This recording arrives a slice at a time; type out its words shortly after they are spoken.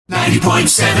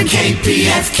90.7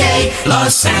 KPFK,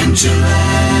 Los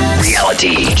Angeles.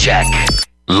 Reality Check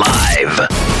Live.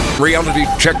 Reality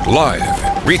Check Live.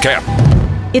 Recap.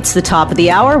 It's the top of the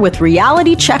hour with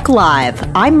Reality Check Live.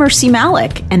 I'm Mercy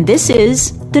Malik, and this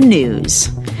is the news.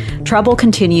 Trouble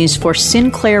continues for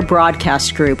Sinclair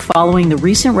Broadcast Group following the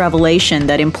recent revelation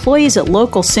that employees at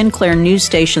local Sinclair news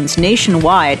stations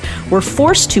nationwide were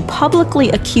forced to publicly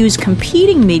accuse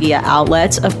competing media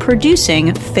outlets of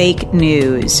producing fake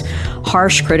news.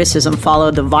 Harsh criticism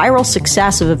followed the viral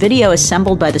success of a video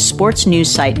assembled by the sports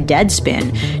news site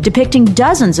Deadspin, depicting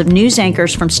dozens of news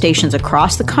anchors from stations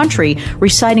across the country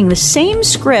reciting the same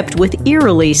script with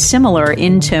eerily similar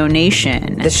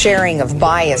intonation. The sharing of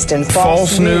biased and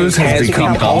false news has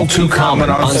become all too common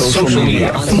on social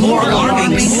media. More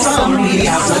alarming, some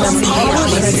media outlets.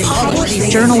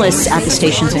 Journalists at the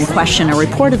stations in question are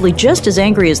reportedly just as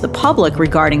angry as the public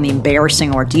regarding the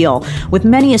embarrassing ordeal, with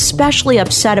many especially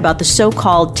upset about the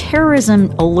so-called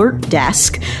Terrorism Alert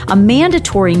Desk, a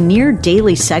mandatory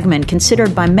near-daily segment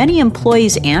considered by many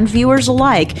employees and viewers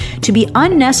alike to be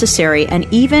unnecessary and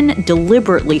even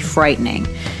deliberately frightening.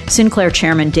 Sinclair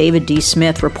Chairman David D.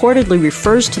 Smith reportedly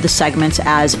refers to the segments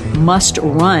as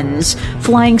must-runs,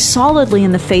 flying solidly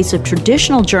in the face of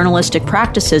traditional journalistic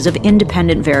practices of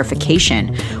independent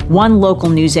verification. One local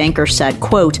news anchor said,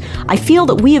 quote, "I feel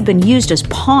that we have been used as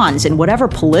pawns in whatever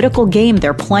political game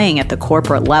they're playing at the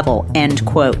corporate level," end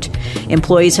quote.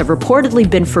 Employees have reportedly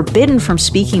been forbidden from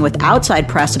speaking with outside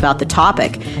press about the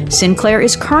topic. Sinclair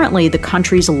is currently the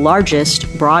country's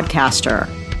largest broadcaster.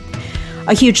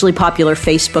 A hugely popular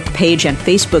Facebook page and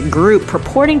Facebook group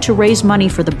purporting to raise money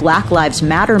for the Black Lives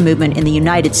Matter movement in the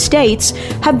United States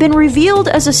have been revealed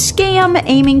as a scam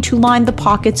aiming to line the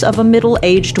pockets of a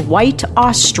middle-aged white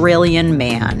Australian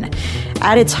man.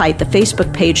 At its height, the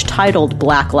Facebook page titled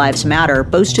Black Lives Matter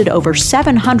boasted over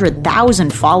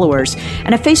 700,000 followers,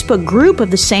 and a Facebook group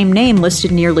of the same name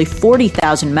listed nearly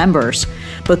 40,000 members.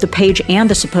 Both the page and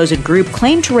the supposed group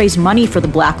claimed to raise money for the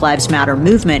Black Lives Matter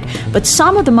movement, but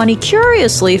some of the money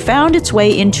curiously found its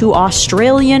way into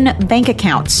Australian bank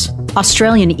accounts.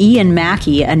 Australian Ian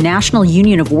Mackey, a National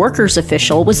Union of Workers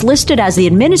official, was listed as the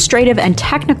administrative and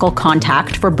technical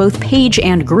contact for both page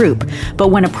and group,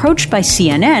 but when approached by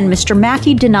CNN, Mr.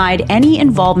 Mackey denied any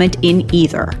involvement in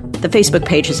either. The Facebook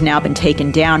page has now been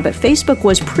taken down, but Facebook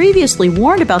was previously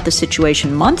warned about the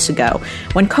situation months ago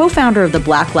when co-founder of the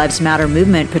Black Lives Matter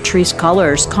movement, Patrisse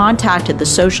Cullors, contacted the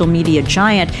social media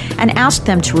giant and asked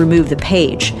them to remove the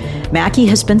page. Mackey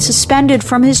has been suspended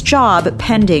from his job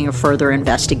pending further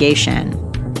investigation.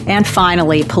 And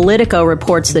finally, Politico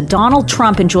reports that Donald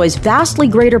Trump enjoys vastly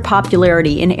greater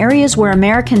popularity in areas where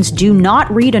Americans do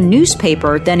not read a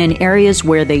newspaper than in areas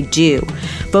where they do.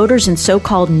 Voters in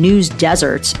so-called news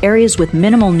deserts, areas with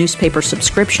minimal newspaper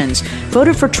subscriptions,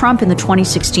 voted for Trump in the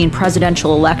 2016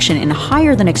 presidential election in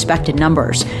higher than expected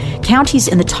numbers. Counties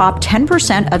in the top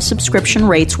 10% of subscription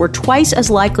rates were twice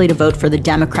as likely to vote for the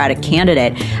Democratic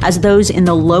candidate as those in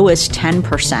the lowest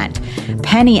 10%.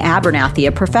 Penny Abernathy,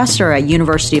 a professor at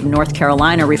University of North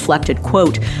Carolina, reflected,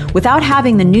 quote, "Without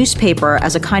having the newspaper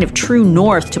as a kind of true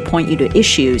north to point you to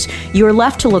issues, you are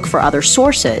left to look for other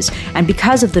sources. And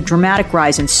because of the dramatic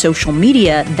rise in social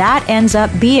media, that ends up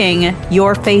being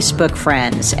your Facebook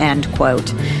friends," end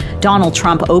quote. Donald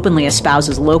Trump openly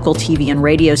espouses local TV and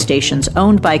radio stations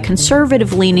owned by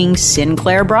conservative-leaning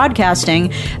Sinclair Broadcasting,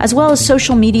 as well as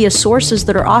social media sources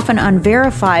that are often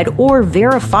unverified or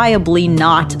verifiably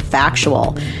not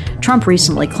factual. Trump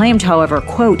recently claimed, however,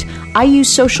 quote, "I use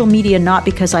social media not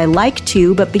because I like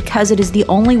to, but because it is the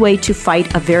only way to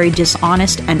fight a very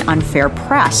dishonest and unfair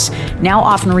press, now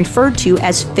often referred to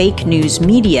as fake news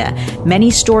media. Many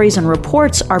stories and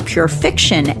reports are pure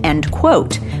fiction," end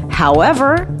quote.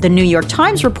 However, the New York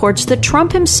Times reports that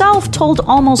Trump himself told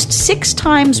almost 6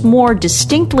 times more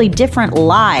distinctly different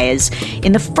lies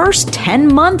in the first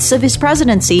 10 months of his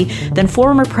presidency than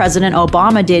former President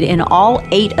Obama did in all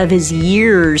 8 of his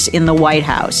years in the White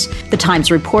House. The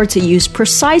Times reports it used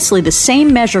precisely the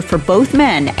same measure for both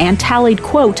men and tallied,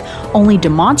 quote, "only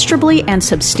demonstrably and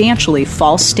substantially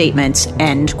false statements,"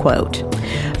 end quote.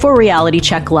 For Reality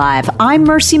Check Live, I'm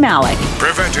Mercy Malik.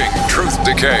 Preventing truth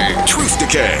decay. Truth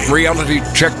decay. Reality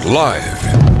Check Live.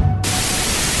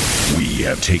 We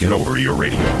have taken over your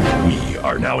radio. We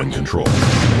are now in control.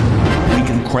 We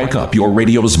can crank up your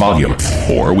radio's volume,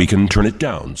 or we can turn it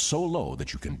down so low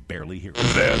that you can barely hear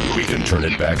it. Then we can turn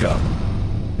it back up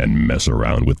and mess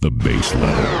around with the bass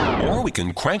level. Or we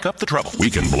can crank up the treble. We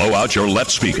can blow out your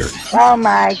left speaker. Oh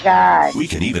my God. We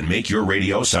can even make your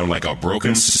radio sound like a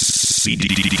broken CD.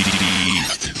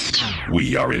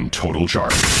 We are in total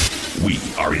charge. We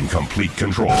are in complete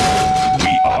control.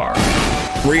 We are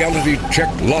Reality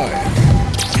Check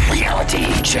Live.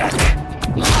 Reality Check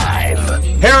Live.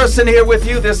 Harrison here with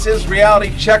you. This is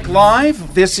Reality Check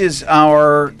Live. This is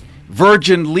our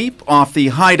Virgin Leap off the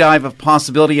high dive of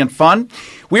possibility and fun.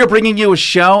 We are bringing you a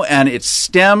show, and it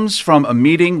stems from a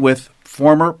meeting with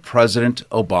former President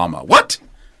Obama. What?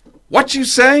 What you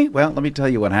say? Well, let me tell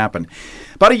you what happened.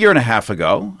 About a year and a half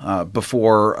ago,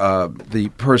 before the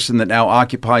person that now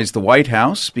occupies the White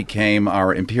House became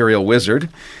our imperial wizard,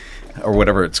 or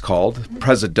whatever it's called,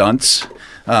 presidents,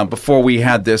 before we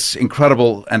had this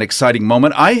incredible and exciting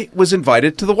moment, I was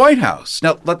invited to the White House.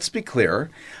 Now, let's be clear.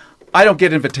 I don't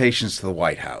get invitations to the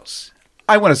White House.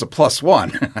 I went as a plus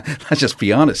one. Let's just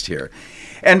be honest here.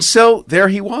 And so there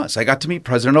he was. I got to meet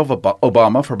President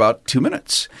Obama for about 2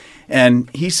 minutes. And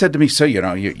he said to me, so,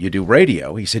 you do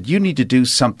radio. He said, you need to do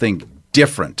something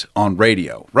different on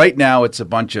radio. Right now, it's a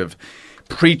bunch of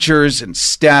preachers and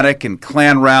static and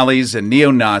Klan rallies and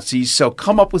neo-Nazis. So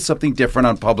come up with something different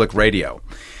on public radio.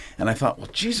 And I thought, well,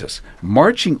 Jesus,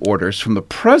 marching orders from the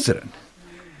president.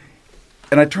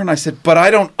 And I turned and I said, but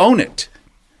I don't own it.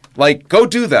 Like, go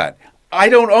do that. I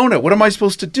don't own it. What am I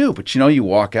supposed to do? But, you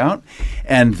walk out.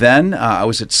 And then I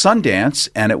was at Sundance,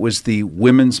 and it was the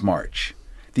Women's March,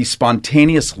 the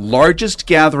spontaneous largest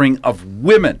gathering of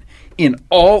women in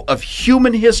all of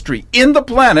human history in the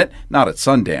planet, not at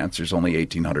Sundance, there's only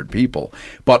 1,800 people,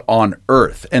 but on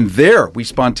Earth. And there we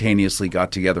spontaneously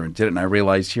got together and did it. And I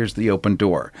realized here's the open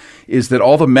door, is that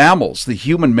all the mammals, the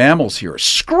human mammals here, are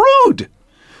screwed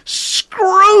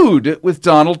with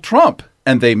Donald Trump,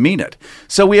 and they mean it.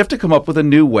 So we have to come up with a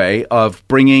new way of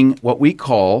bringing what we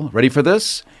call, ready for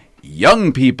this,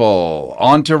 young people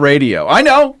onto radio. I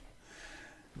know,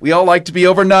 we all like to be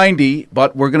over 90,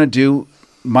 but we're going to do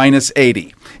minus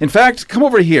 80. In fact, come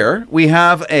over here. We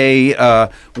have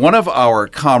one of our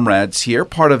comrades here,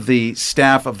 part of the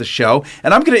staff of the show,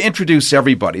 and I'm going to introduce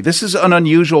everybody. This is an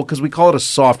unusual because we call it a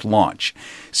soft launch.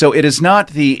 So it is not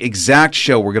the exact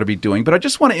show we're going to be doing, but I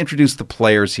just want to introduce the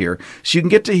players here so you can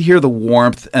get to hear the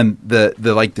warmth and the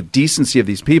decency of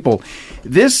these people.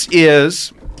 This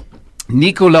is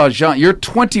Nicolas Jean. You're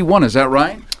 21, is that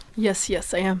right? Yes,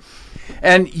 I am.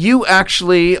 And you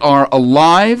actually are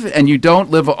alive and you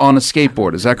don't live on a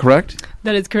skateboard, is that correct?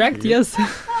 That is correct, yes.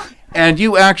 And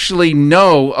you actually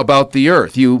know about the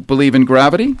Earth. You believe in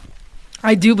gravity?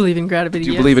 I do believe in gravity,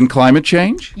 Do you believe in climate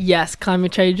change? Yes,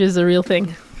 climate change is a real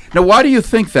thing. Now, why do you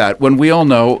think that when we all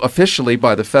know officially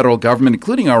by the federal government,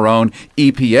 including our own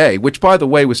EPA, which, by the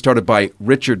way, was started by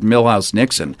Richard Milhous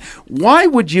Nixon, why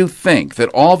would you think that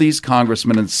all these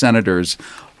congressmen and senators,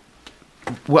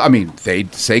 well, I mean, they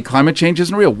say climate change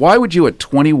isn't real. Why would you at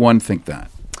 21 think that?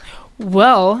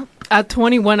 Well, at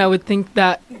 21, I would think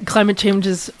that climate change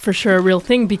is for sure a real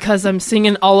thing because I'm seeing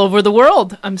it all over the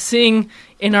world. I'm seeing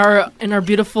in our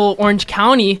beautiful Orange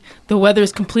County, the weather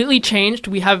is completely changed.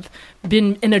 We have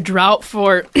been in a drought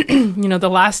for, the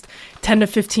last 10 to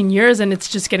 15 years, and it's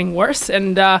just getting worse.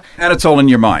 And it's all in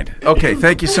your mind. Okay,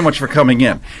 thank you so much for coming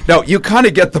in. Now, you kind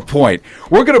of get the point.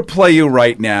 We're going to play you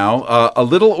right now a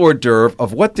little hors d'oeuvre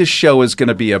of what this show is going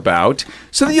to be about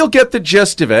so that you'll get the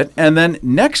gist of it. And then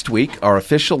next week, our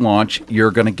official launch,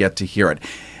 you're going to get to hear it.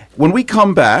 When we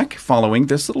come back, following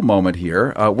this little moment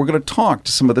here, we're going to talk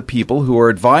to some of the people who are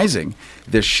advising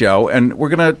this show, and we're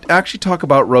going to actually talk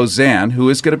about Roseanne, who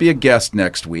is going to be a guest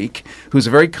next week, who's a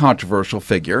very controversial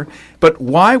figure, but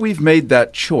why we've made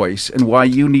that choice and why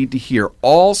you need to hear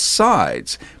all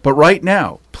sides. But right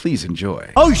now, please enjoy.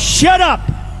 Oh, shut up!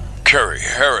 Kerry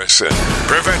Harrison,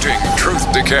 preventing truth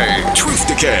decay. Truth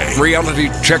Decay. Reality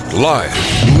Check Live.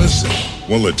 Listen,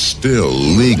 well, it's still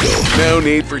legal. No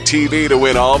need for TV to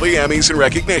win all the Emmys and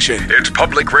recognition. It's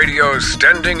public radio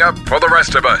standing up for the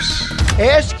rest of us.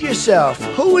 Ask yourself,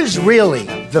 who is really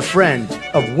the friend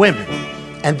of women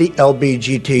and the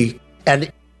LGBT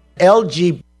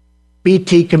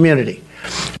community?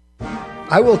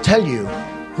 I will tell you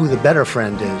who the better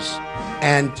friend is,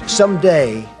 and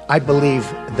someday I believe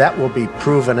that will be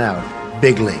proven out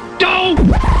bigly. Go!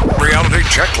 Reality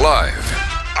Check Live.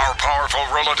 Our powerful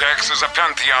Rolodex is a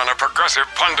pantheon of progressive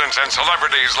pundits and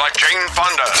celebrities like Jane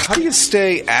Fonda. How do you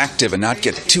stay active and not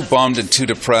get too bummed and too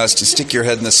depressed and stick your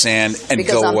head in the sand and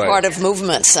because go away? Because I'm part of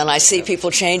movements and I see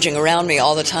people changing around me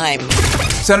all the time.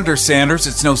 Senator Sanders,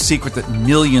 it's no secret that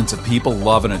millions of people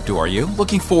love and adore you.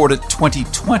 Looking forward to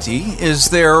 2020, is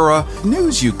there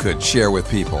news you could share with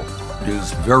people? It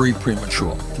is very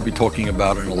premature to be talking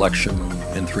about an election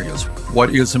in 3 years.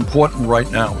 What is important right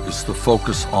now is to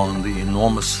focus on the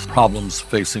enormous problems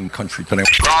facing the country today.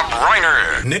 Rob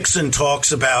Reiner. Nixon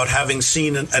talks about having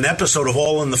seen an episode of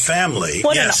All in the Family.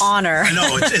 What an honor. I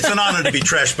know, it's an honor to be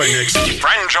trashed by Nixon.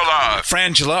 Frangela.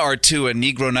 Frangela are two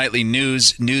Negro Nightly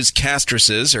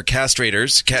newscastresses or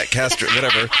castrators,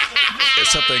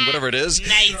 whatever it is.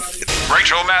 Nice.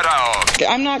 Rachel Maddow.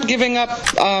 I'm not giving up.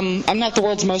 I'm not the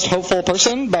world's most hopeful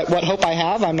person, but what hope I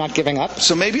have, I'm not giving up.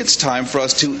 So maybe it's time for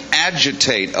us to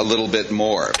agitate a little bit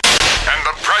more. And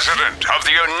the President of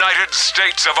the United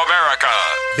States of America.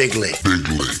 Big league. Big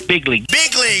league. Big league.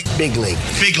 Big league. Big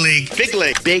league. Big league. Big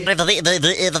league. Big. I'm the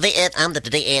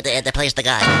place the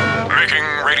guy. Making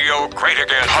radio great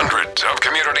again. Hundreds of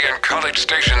community and college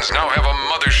stations now have a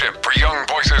mothership for young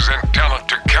voices and talent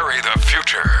to carry the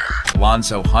future.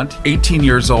 Lonzo Hunt, 18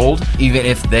 years old. Even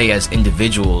if they as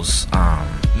individuals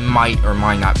might or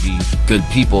might not be good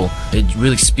people, it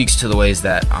really speaks to the ways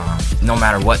that no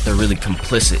matter what, they're really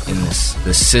complicit in this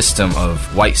system of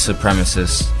white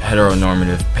supremacist,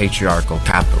 heteronormative, patriarchal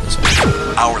capitalism.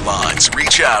 Our lines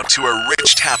reach out to a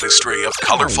rich tapestry of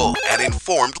colorful and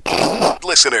informed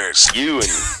listeners. You and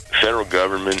federal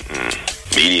government and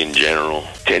media in general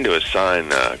tend to assign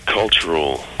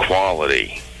cultural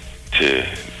quality to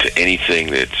anything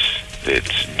that's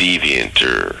deviant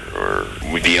or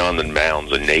beyond the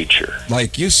bounds of nature.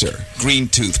 Like you, sir. Green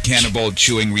tooth, cannibal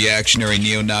chewing, reactionary,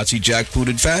 neo-Nazi,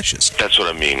 jackbooted fascist. That's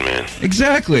what I mean, man.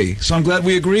 Exactly. So I'm glad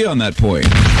we agree on that point.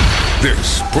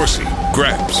 This pussy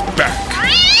grabs back.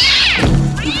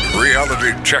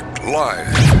 Reality Check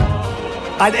Live.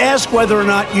 I'd ask whether or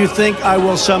not you think I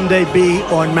will someday be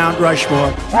on Mount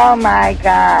Rushmore. Oh, my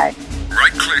God.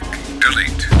 Right-click,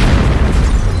 delete.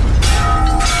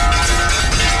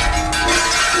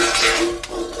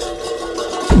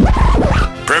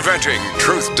 Preventing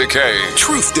truth decay.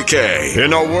 Truth decay.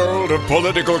 In a world of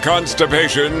political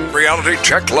constipation, Reality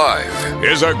Check Live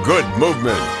is a good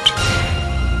movement.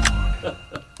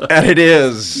 And it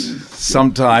is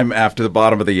sometime after the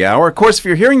bottom of the hour. Of course, if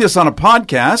you're hearing this on a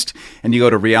podcast and you go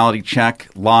to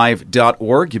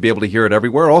realitychecklive.org, you'll be able to hear it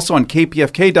everywhere. Also on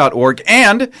kpfk.org.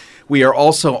 And we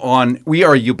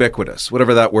are ubiquitous,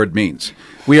 whatever that word means.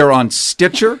 We are on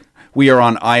Stitcher. We are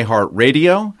on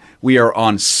iHeartRadio. We are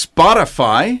on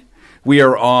Spotify. We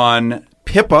are on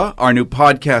Pippa, our new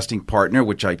podcasting partner,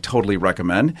 which I totally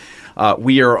recommend.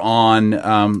 We are on,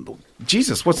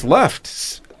 what's left?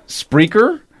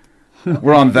 Spreaker?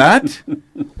 We're on that.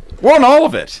 We're on all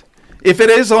of it. If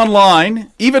it is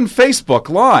online, even Facebook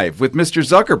Live with Mr.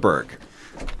 Zuckerberg,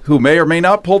 who may or may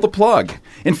not pull the plug.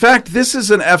 In fact, this is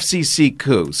an FCC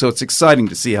coup, so it's exciting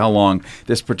to see how long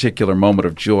this particular moment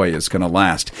of joy is going to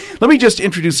last. Let me just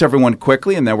introduce everyone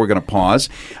quickly, and then we're going to pause.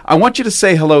 I want you to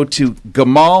say hello to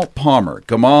Gamal Palmer.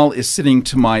 Gamal is sitting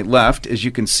to my left, as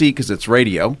you can see, because it's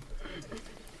radio.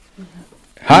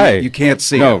 Hi. You can't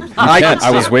see No, him. you can't.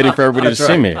 I was waiting for everybody to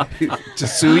see me. To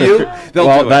sue you? They'll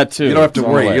well, do it. that too. You don't have to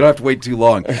worry. You don't have to wait too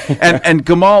long. And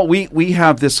Gamal, we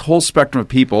have this whole spectrum of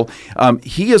people.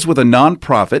 He is with a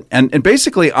nonprofit, and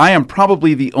basically I am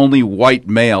probably the only white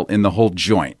male in the whole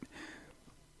joint.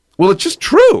 Well, it's just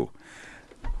true.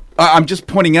 I'm just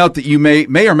pointing out that you may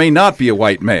or may not be a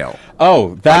white male.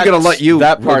 Oh, I'm going to let you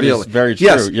that part reveal is it. very true.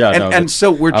 Yes. Yeah, and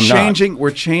so we're I'm changing. not. We're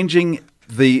changing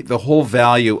the whole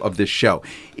value of this show.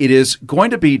 It is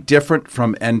going to be different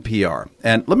from NPR.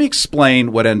 And let me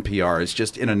explain what NPR is,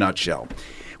 just in a nutshell.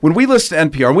 When we listen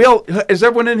to NPR, is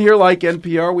everyone in here like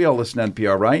NPR? We all listen to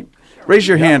NPR, right? Raise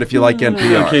your hand if you like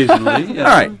NPR. Occasionally. Yeah.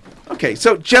 All right. Okay,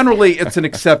 so generally it's an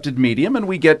accepted medium, and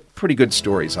we get pretty good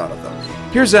stories out of them.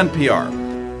 Here's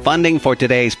NPR. Funding for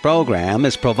today's program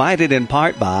is provided in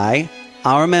part by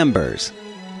our members.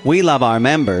 We love our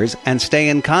members and stay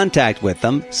in contact with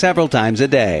them several times a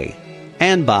day.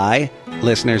 And by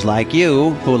listeners like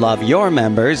you who love your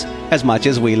members as much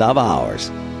as we love ours.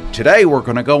 Today we're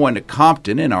going to go into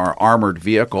Compton in our armored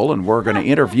vehicle, and we're going to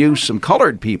interview some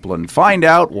colored people and find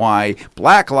out why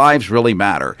black lives really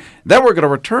matter. Then we're going to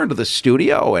return to the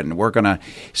studio, and we're going to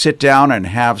sit down and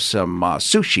have some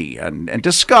sushi and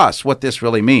discuss what this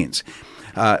really means.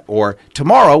 Or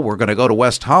tomorrow, we're going to go to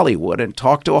West Hollywood and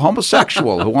talk to a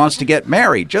homosexual who wants to get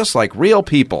married, just like real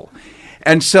people.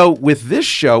 And so with this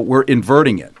show, we're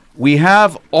inverting it. We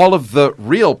have all of the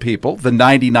real people, the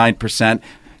 99%,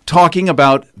 talking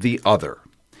about the other.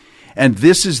 And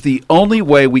this is the only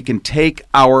way we can take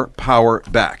our power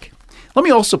back. Let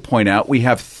me also point out we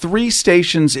have 3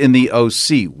 stations in the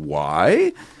OC.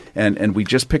 Why? And we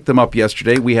just picked them up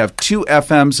yesterday. We have 2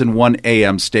 FMs and 1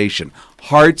 AM station.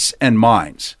 Hearts and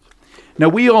Minds. Now,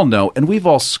 we all know, and we've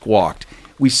all squawked,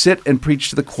 we sit and preach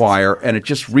to the choir, and it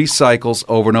just recycles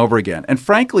over and over again. And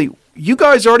frankly, you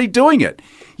guys are already doing it.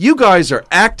 You guys are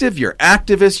active, you're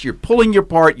activists, you're pulling your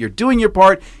part, you're doing your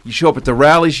part, you show up at the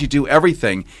rallies, you do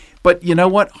everything. But you know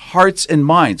what? Hearts and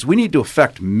minds. We need to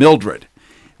affect Mildred.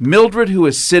 Mildred, who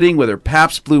is sitting with her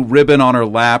Pabst Blue ribbon on her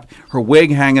lap, her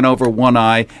wig hanging over one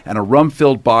eye, and a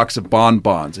rum-filled box of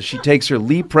bonbons as she takes her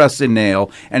Lee Preston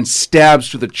nail and stabs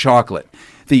through the chocolate.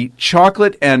 The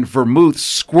chocolate and vermouth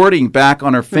squirting back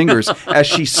on her fingers as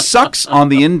she sucks on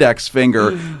the index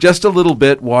finger just a little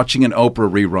bit watching an Oprah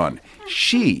rerun.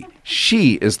 She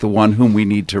is the one whom we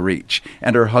need to reach,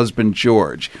 and her husband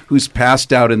George, who's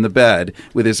passed out in the bed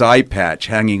with his eye patch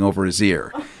hanging over his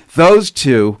ear. Those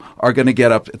two are going to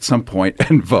get up at some point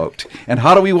and vote. And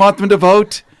how do we want them to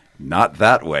vote? Not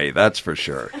that way, that's for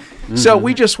sure. Mm-hmm. So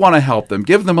we just want to help them,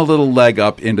 give them a little leg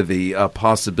up into the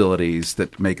possibilities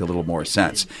that make a little more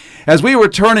sense. As we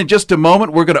return in just a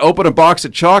moment, we're going to open a box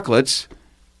of chocolates.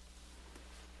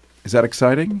 Is that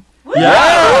exciting?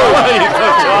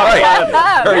 Yeah!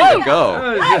 Right. There you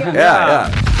go. Yeah.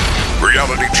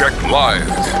 Reality Check Live.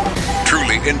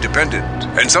 Truly independent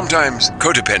and sometimes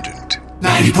codependent.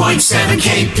 90.7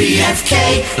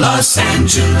 KPFK, Los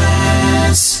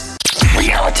Angeles.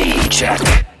 Reality Check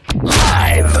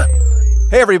Live.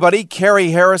 Hey everybody,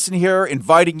 Carrie Harrison here,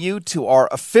 inviting you to our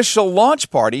official launch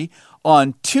party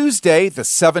on Tuesday the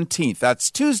 17th.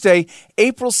 That's Tuesday,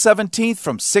 April 17th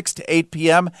from 6 to 8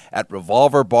 p.m. at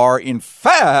Revolver Bar in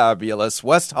fabulous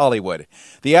West Hollywood.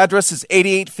 The address is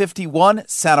 8851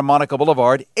 Santa Monica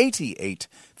Boulevard,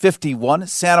 8851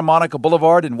 Santa Monica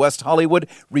Boulevard in West Hollywood.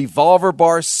 Revolver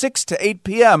Bar, 6 to 8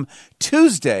 p.m.,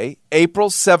 Tuesday, April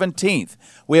 17th.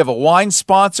 We have a wine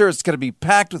sponsor. It's going to be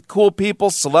packed with cool people,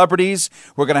 celebrities.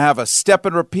 We're going to have a step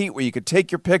and repeat where you could take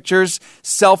your pictures,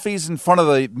 selfies in front of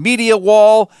the media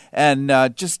wall, and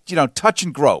just touch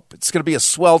and grope. It's going to be a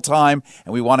swell time,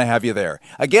 and we want to have you there.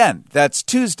 Again, that's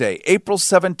Tuesday, April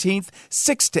 17th,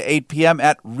 6 to 8 p.m.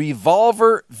 at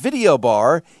Revolver Video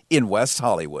Bar in West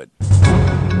Hollywood.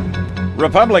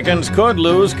 Republicans could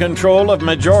lose control of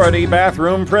majority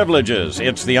bathroom privileges.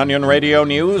 It's the Onion Radio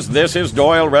News. This is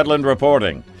Doyle Redland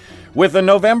reporting. With the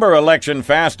November election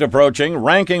fast approaching,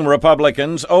 ranking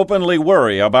Republicans openly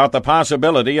worry about the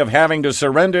possibility of having to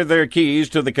surrender their keys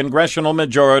to the congressional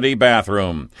majority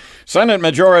bathroom. Senate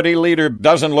Majority Leader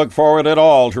doesn't look forward at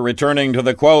all to returning to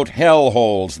the, quote,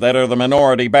 hellholes that are the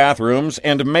minority bathrooms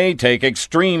and may take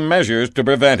extreme measures to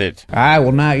prevent it. I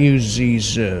will not use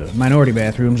these minority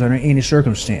bathrooms under any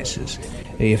circumstances.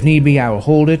 If need be, I will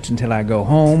hold it until I go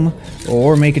home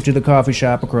or make it to the coffee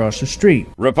shop across the street.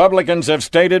 Republicans have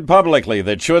stated publicly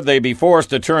that should they be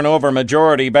forced to turn over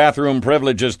majority bathroom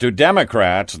privileges to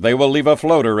Democrats, they will leave a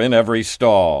floater in every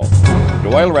stall.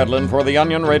 Doyle Redland for the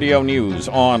Onion Radio News,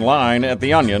 online at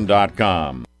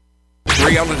theonion.com.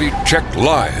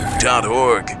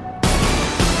 RealityCheckLive.org.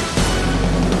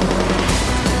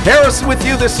 Harrison with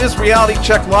you. This is Reality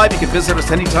Check Live. You can visit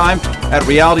us anytime at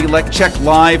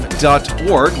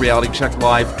realitychecklive.org,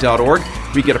 realitychecklive.org.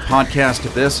 We get a podcast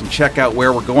of this and check out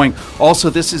where we're going.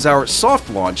 Also, this is our soft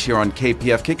launch here on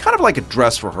KPFK, kind of like a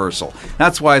dress rehearsal.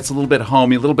 That's why it's a little bit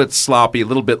homey, a little bit sloppy, a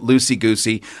little bit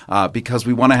loosey-goosey, because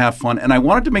we want to have fun. And I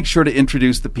wanted to make sure to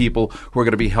introduce the people who are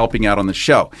going to be helping out on the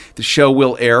show. The show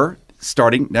will air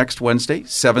starting next Wednesday,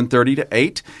 7:30 to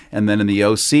 8. And then in the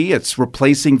OC, it's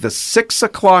replacing the 6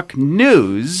 o'clock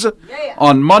news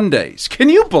on Mondays. Can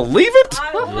you believe it?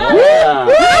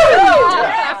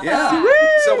 Yeah.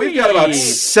 So we've got about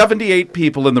 78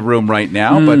 people in the room right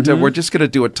now, but we're just going to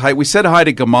do it tight. We said hi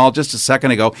to Gamal just a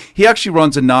second ago. He actually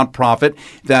runs a nonprofit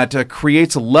that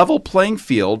creates a level playing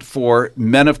field for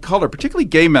men of color, particularly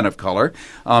gay men of color,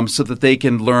 so that they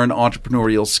can learn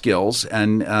entrepreneurial skills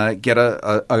and get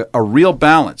a real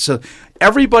balance. So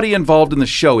everybody involved in the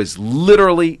show is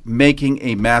literally making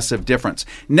a massive difference.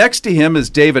 Next to him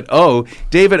is David O.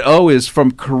 David O is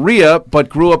from Korea, but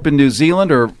grew up in New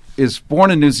Zealand, or is born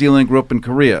in New Zealand, grew up in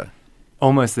Korea.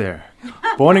 Almost there.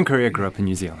 Born in Korea, grew up in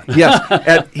New Zealand. Yes.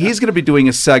 And he's going to be doing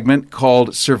a segment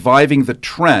called Surviving the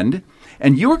Trend,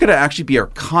 and you are going to actually be our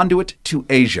conduit to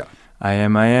Asia. I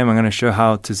am. I'm going to show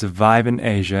how to survive in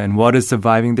Asia and what is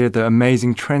surviving there, the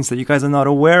amazing trends that you guys are not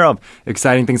aware of.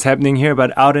 Exciting things happening here,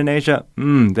 but out in Asia,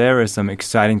 there is some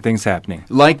exciting things happening.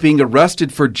 Like being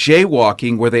arrested for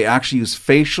jaywalking, where they actually use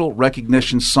facial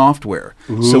recognition software.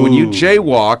 Ooh. So when you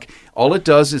jaywalk, all it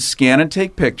does is scan and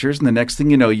take pictures, and the next thing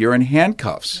you know, you're in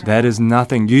handcuffs. That is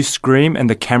nothing. You scream, and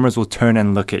the cameras will turn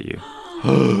and look at you.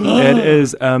 It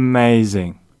is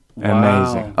amazing.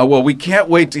 Amazing. Well, we can't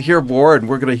wait to hear more, and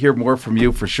we're going to hear more from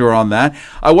you for sure on that.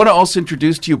 I want to also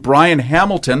introduce to you Brian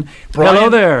Hamilton. Hello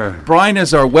there. Brian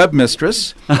is our web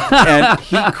mistress, and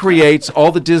he creates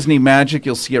all the Disney magic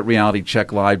you'll see at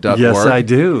realitychecklive.org. Yes, I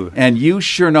do. And you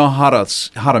sure know how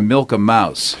to milk a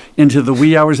mouse. Into the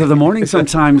wee hours of the morning,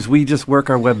 sometimes we just work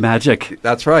our web magic.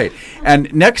 That's right.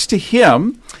 And next to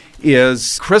him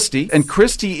is Christy, and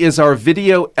Christy is our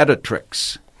video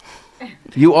editrix.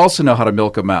 You also know how to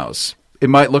milk a mouse. It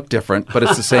might look different, but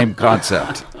it's the same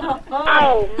concept.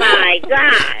 Oh, my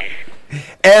God.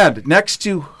 And next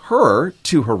to her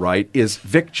right, is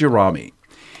Vic Gerami.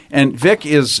 And Vic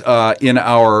is in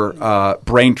our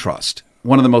Brain Trust,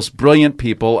 one of the most brilliant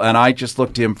people, and I just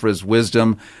look to him for his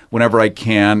wisdom whenever I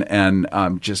can and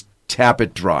just tap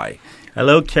it dry.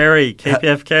 Hello, Carrie,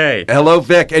 KPFK. Hello,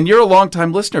 Vic. And you're a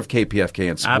longtime listener of KPFK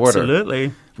and supporter.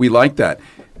 Absolutely. We like that.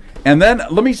 And then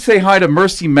let me say hi to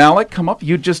Mercy Malik. Come up.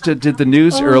 You just did the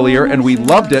news earlier, and we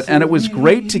loved it. And it was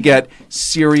great to get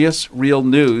serious, real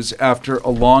news after a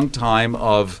long time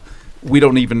of we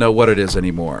don't even know what it is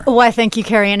anymore. Why, thank you,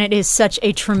 Carrie. And it is such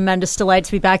a tremendous delight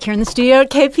to be back here in the studio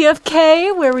at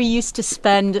KPFK, where we used to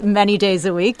spend many days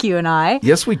a week, you and I.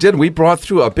 Yes, we did. We brought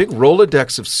through a big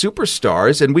Rolodex of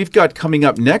superstars, and we've got coming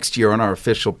up next year on our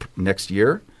official next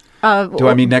year. Do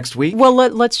I mean next week? Well,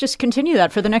 let's just continue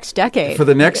that for the next decade. For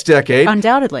the next decade.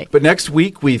 Undoubtedly. But next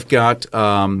week we've got,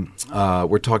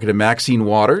 we're talking to Maxine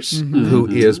Waters, who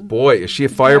is, boy, is she a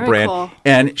firebrand. Cool.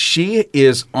 And she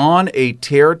is on a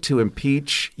tear to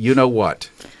impeach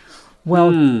you-know-what.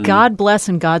 Well, God bless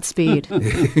and Godspeed.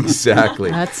 Exactly.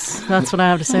 That's what I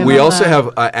have to say We about also that.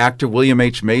 have actor William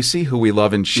H. Macy, who we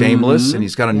love in Shameless, and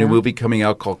he's got a new movie coming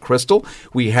out called Crystal.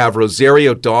 We have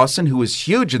Rosario Dawson, who is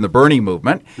huge in the Bernie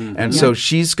movement, and so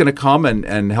she's going to come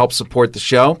and help support the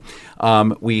show.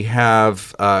 We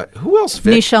have, who else?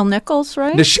 Vic? Nichelle Nichols,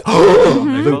 right?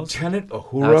 Lieutenant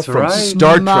Uhura from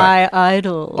Star Trek. My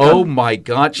idol. Oh, my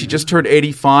God. She just turned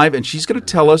 85, and she's going to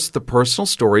tell us the personal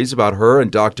stories about her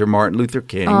and Dr. Martin Luther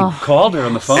King. Called her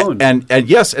on the phone. And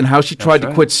yes, and how she tried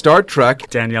to quit Star Trek.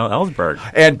 Danielle Ellsberg.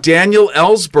 And Danielle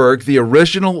Ellsberg, the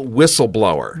original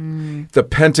whistleblower, the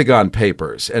Pentagon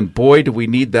Papers. And boy, do we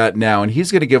need that now. And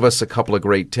he's going to give us a couple of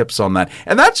great tips on that.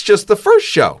 And that's just the first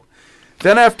show.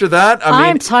 Then after that,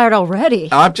 I'm tired already.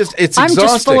 It's exhausting. I'm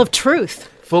just full of truth.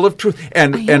 Full of truth.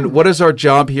 And what is our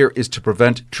job here is to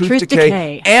prevent truth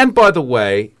decay. And by the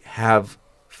way, have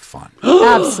fun.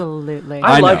 Absolutely.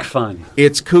 I like fun.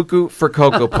 It's cuckoo for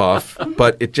Cocoa Puff,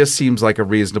 but it just seems like a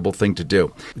reasonable thing to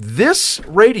do. This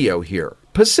radio here,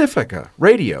 Pacifica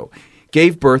Radio,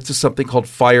 gave birth to something called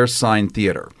Fire Sign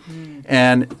Theater.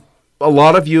 And a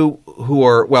lot of you who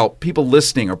are, well, people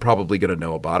listening are probably going to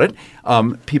know about it.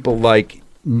 People like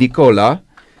Nicolas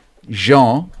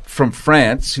Jean from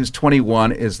France, who's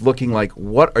 21, is looking like,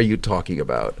 what are you talking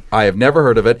about? I have never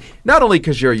heard of it. Not only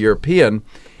because you're European,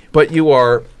 but you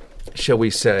are, shall we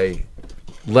say,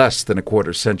 less than a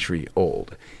quarter century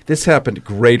old. This happened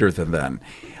greater than then.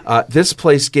 This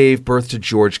place gave birth to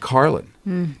George Carlin.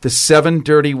 The 7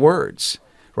 Dirty Words.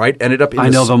 Right? Ended up in I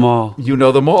know them all. You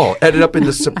know them all. Ended up in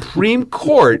the Supreme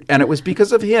Court, and it was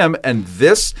because of him and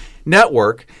this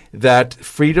network that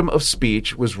freedom of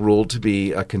speech was ruled to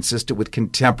be consistent with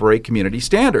contemporary community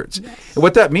standards. Yes. And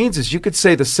what that means is you could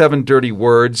say the 7 dirty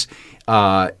words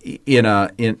in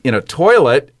a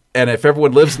toilet, and if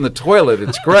everyone lives in the toilet,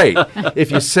 it's great. If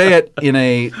you say it in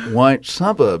a white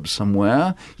suburb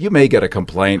somewhere, you may get a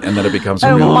complaint, and then it becomes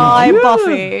a real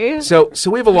Buffy. So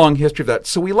we have a long history of that.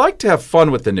 So we like to have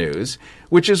fun with the news,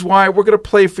 which is why we're going to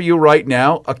play for you right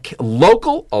now a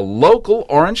local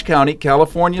Orange County,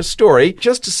 California story,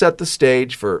 just to set the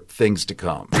stage for things to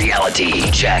come.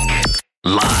 Reality Check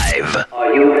Live.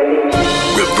 Are you ready?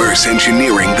 Reverse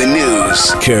engineering the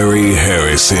news. Carrie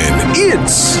Harrison.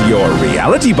 It's your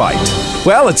Reality Bite.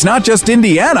 Well, it's not just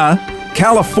Indiana.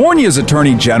 California's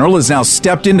Attorney General has now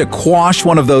stepped in to quash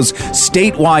one of those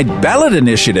statewide ballot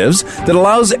initiatives that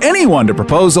allows anyone to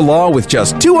propose a law with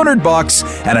just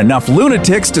 $200 and enough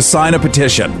lunatics to sign a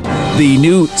petition. The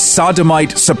new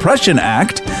Sodomite Suppression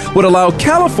Act would allow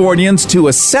Californians to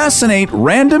assassinate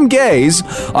random gays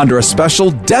under a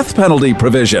special death penalty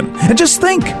provision. And just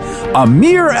think, a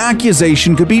mere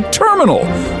accusation could be terminal,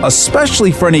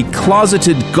 especially for any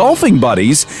closeted golfing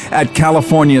buddies at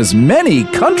California's many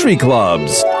country clubs.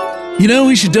 You know,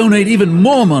 we should donate even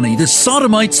more money. The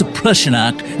Sodomite Suppression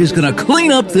Act is going to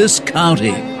clean up this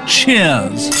county.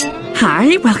 Cheers.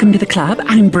 Hi, welcome to the club.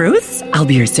 I'm Bruce. I'll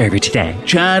be your server today.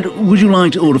 Chad, would you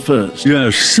like to order first?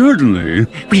 Yes, certainly.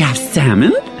 We have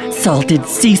salmon, salted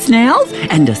sea snails,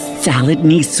 and a salad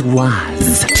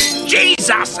niçoise.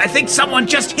 Jesus! I think someone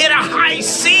just hit a high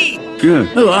C!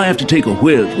 Good. Well, I have to take a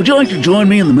whiz. Would you like to join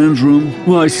me in the men's room?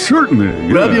 Why, certainly.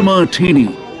 Grab your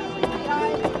martini.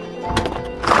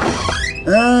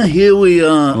 Here we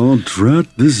are. Oh, drat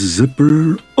this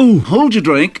zipper. Oh, hold your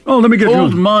drink. Oh, let me get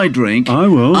Hold you. my drink. I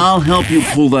will. I'll help you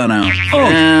pull that out. Oh.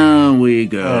 There we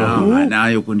go. Oh. All right, now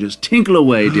you can just tinkle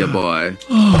away, dear boy.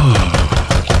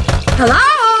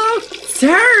 Hello?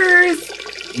 Sirs?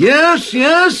 Yes?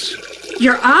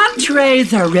 Your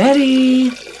entrees are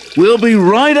ready. We'll be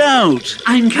right out.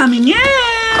 I'm coming in.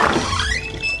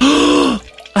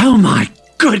 Oh, my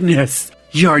goodness.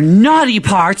 Your naughty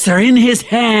parts are in his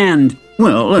hand.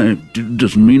 Well, it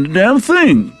doesn't mean a damn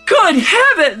thing. Good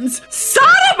heavens!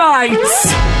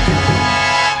 Sodomites!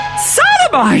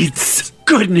 Sodomites!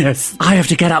 Goodness! I have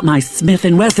to get out my Smith &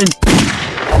 Wesson.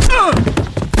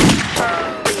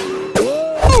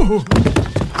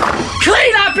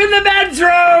 Clean up in the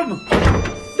bedroom!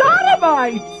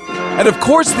 Sodomites! And of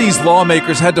course, these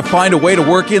lawmakers had to find a way to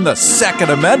work in the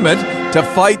Second Amendment to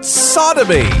fight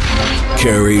sodomy.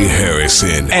 Carrie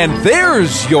Harrison. And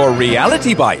there's your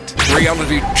Reality Bite.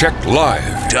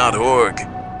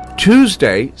 RealityCheckLive.org.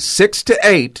 Tuesday, 6 to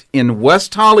 8 in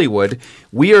West Hollywood,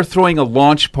 we are throwing a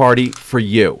launch party for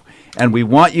you. And we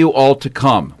want you all to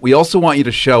come. We also want you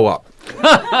to show up.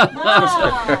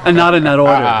 And not in that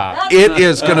order. It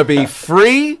is going to be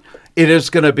free. It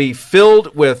is going to be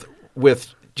filled with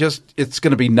just, it's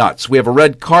going to be nuts. We have a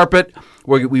red carpet.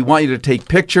 We want you to take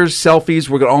pictures, selfies.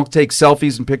 We're going to all take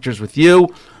selfies and pictures with you.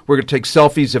 We're going to take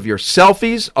selfies of your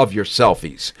selfies of your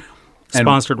selfies. And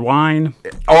sponsored wine.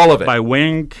 All of it. By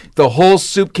Wink. The whole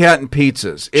soup, cat, and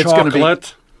pizzas. It's going to be.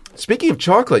 Speaking of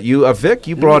chocolate, Vic,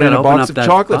 you brought in a box of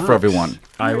chocolate for everyone.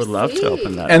 I would love to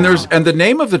open that. And the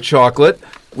name of the chocolate.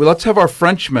 Well, let's have our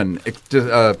Frenchman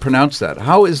pronounce that.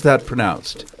 How is that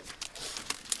pronounced?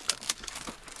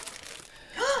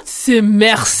 C'est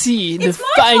merci, de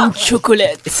fine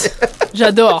chocolate.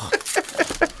 J'adore.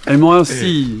 Et moi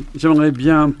aussi, j'aimerais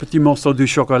bien un petit morceau de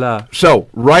chocolat. So,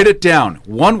 write it down.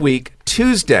 1 week,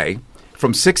 Tuesday,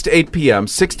 from 6 to 8 p.m.,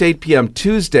 6 to 8 p.m.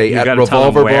 Tuesday at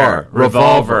Revolver Bar.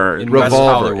 Revolver in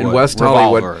West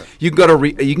Hollywood. You can go to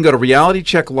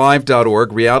realitychecklive.org,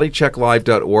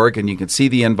 realitychecklive.org, and you can see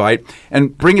the invite.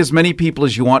 And bring as many people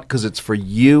as you want because it's for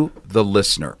you, the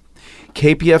listener.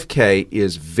 KPFK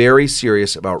is very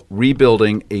serious about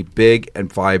rebuilding a big and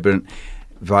vibrant.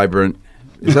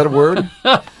 Is that a word?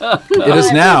 It is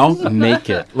now. Make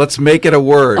it. Let's make it a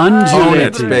word. Own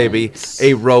it, baby.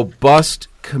 A robust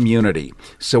community.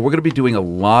 So we're going to be doing a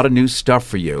lot of new stuff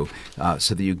for you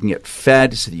so that you can get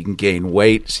fed, so that you can gain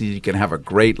weight, so that you can have a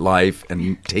great life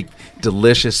and take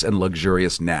delicious and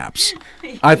luxurious naps.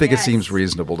 I think it seems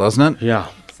reasonable, doesn't it? Yeah.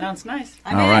 Sounds nice.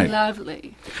 All right.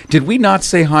 Lovely. Did we not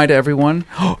say hi to everyone?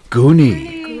 Oh,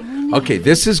 Goonie. Okay,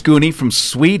 this is Goonie from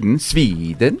Sweden.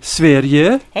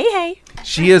 Sverige. Hey.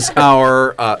 She is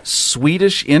our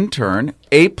Swedish intern,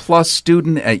 A+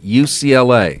 student at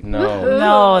UCLA.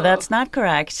 No, that's not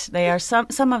correct. They are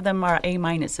some of them are A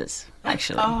minuses,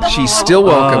 actually. She's still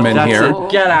welcome in here.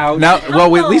 Get out. Now,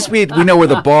 well, at least we know where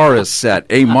the bar is set,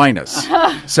 A-.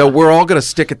 So we're all going to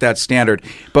stick at that standard.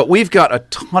 But we've got a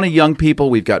ton of young people.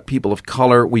 We've got people of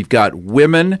color. We've got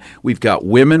women. We've got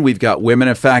women.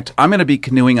 In fact, I'm going to be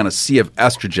canoeing on a sea of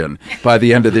estrogen by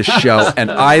the end of this show, and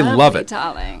I love it.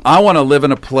 Darling. I want to live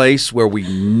in a place where we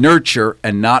nurture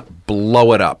and not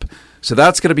blow it up. So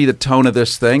that's going to be the tone of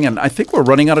this thing, and I think we're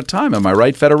running out of time. Am I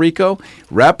right, Federico?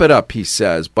 Wrap it up, he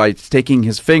says, by taking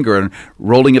his finger and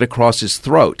rolling it across his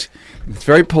throat. It's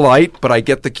very polite, but I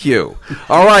get the cue.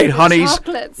 All right, honeys.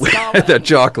 The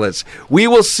chocolates. We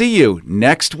will see you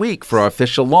next week for our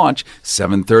official launch,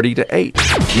 7:30 to 8.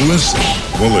 Listen,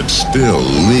 well, it's still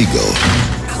legal.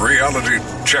 Reality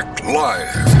Check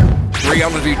Live.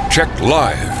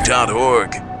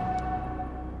 RealityCheckLive.org.